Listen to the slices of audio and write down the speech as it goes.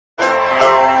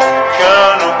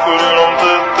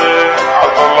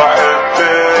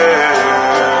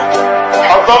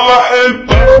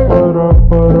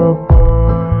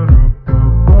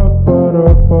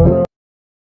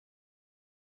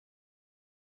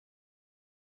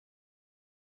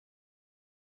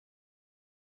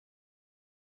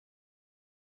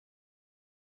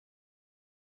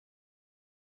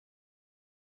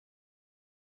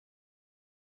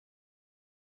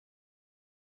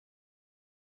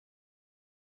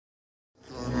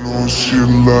shit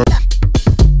like.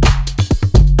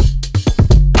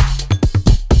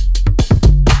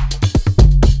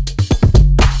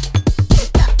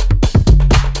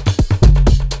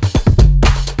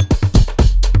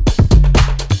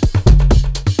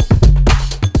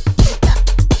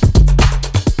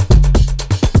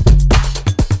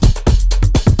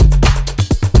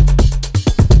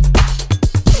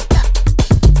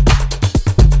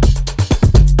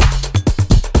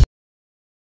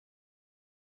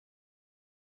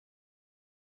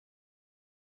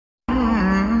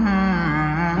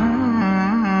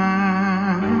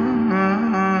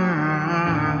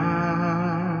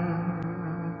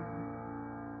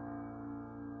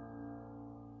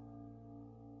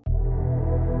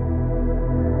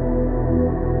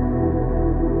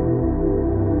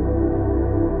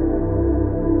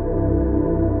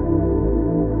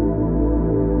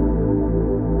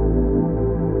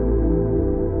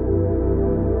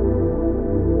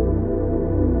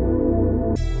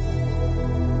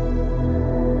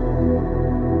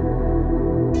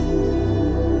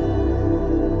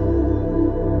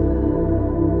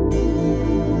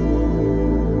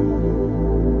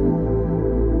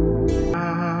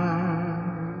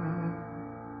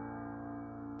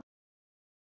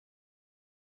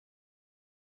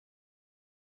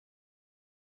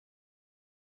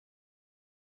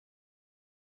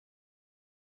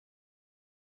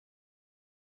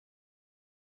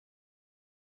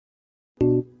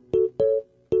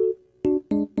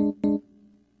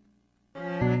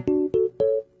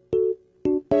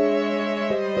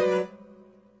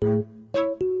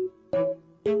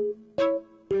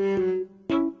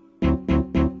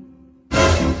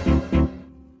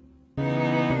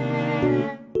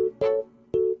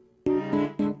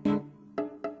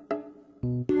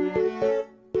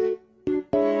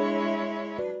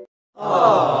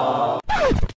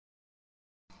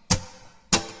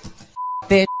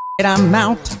 That I'm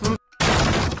out.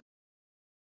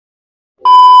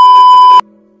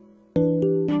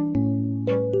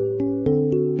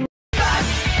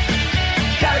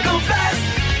 Gotta go fast.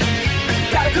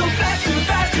 Gotta go faster,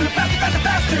 faster, faster, faster,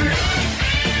 faster.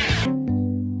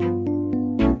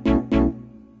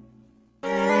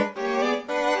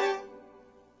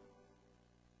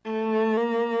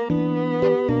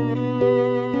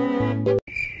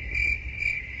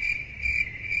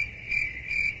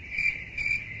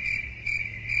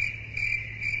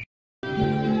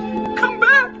 Come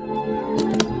back!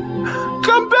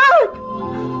 Come back!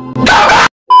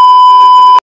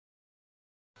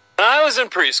 When I was in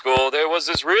preschool, there was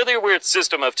this really weird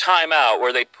system of timeout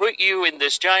where they put you in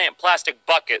this giant plastic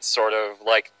bucket, sort of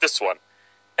like this one.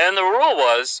 And the rule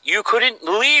was you couldn't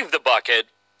leave the bucket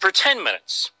for 10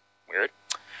 minutes. Weird.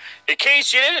 In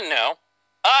case you didn't know,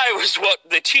 I was what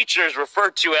the teachers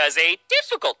referred to as a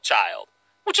difficult child,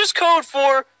 which is code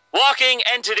for walking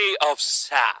entity of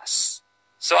sass.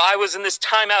 So I was in this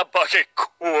timeout bucket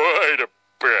quite a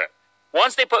bit.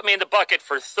 Once they put me in the bucket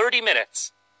for 30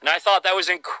 minutes, and I thought that was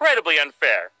incredibly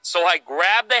unfair. So I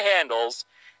grabbed the handles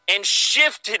and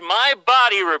shifted my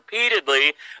body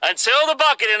repeatedly until the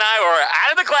bucket and I were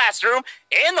out of the classroom,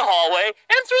 in the hallway,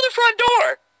 and through the front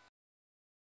door.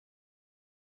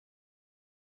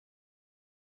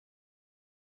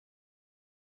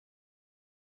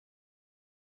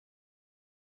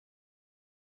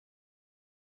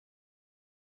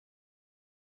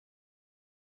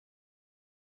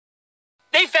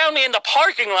 They found me in the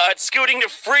parking lot scooting to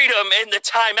freedom in the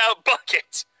timeout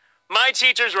bucket. My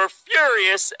teachers were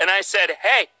furious, and I said,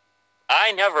 hey,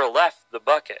 I never left the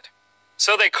bucket.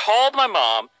 So they called my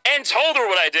mom and told her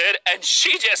what I did, and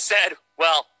she just said,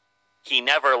 well, he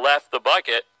never left the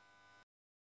bucket.